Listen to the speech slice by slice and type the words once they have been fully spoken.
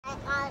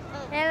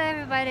Hello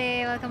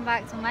everybody, welcome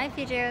back to my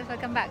videos,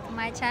 welcome back to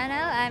my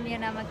channel. I'm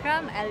Yuna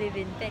Makram, I live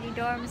in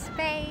Benidorm,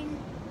 Spain.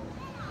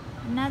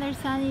 Another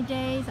sunny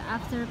day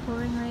after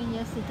pouring rain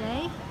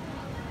yesterday.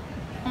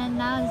 And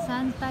now the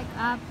sun's back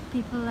up,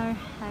 people are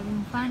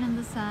having fun in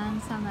the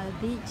sun, some at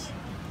the beach,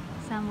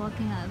 some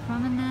walking at the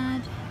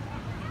promenade.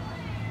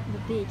 The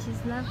beach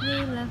is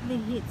lovely, lovely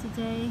heat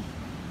today.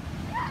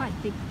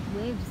 Quite big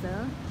waves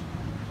though.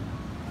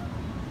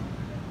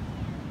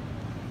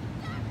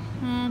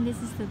 And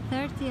this is the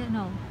 30th,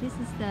 no, this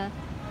is the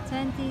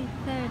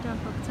 23rd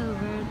of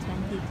October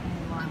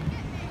 2021.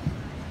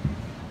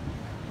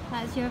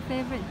 That's your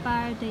favorite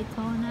bar,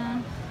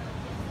 Daytona,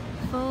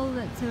 full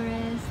with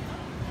tourists.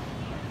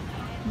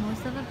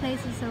 Most of the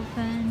place is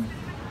open.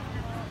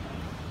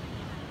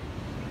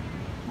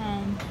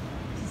 And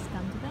just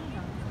come to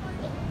Benidorm.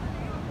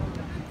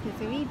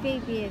 There's a wee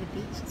baby at the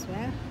beach as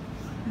well,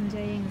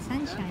 enjoying the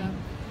sunshine.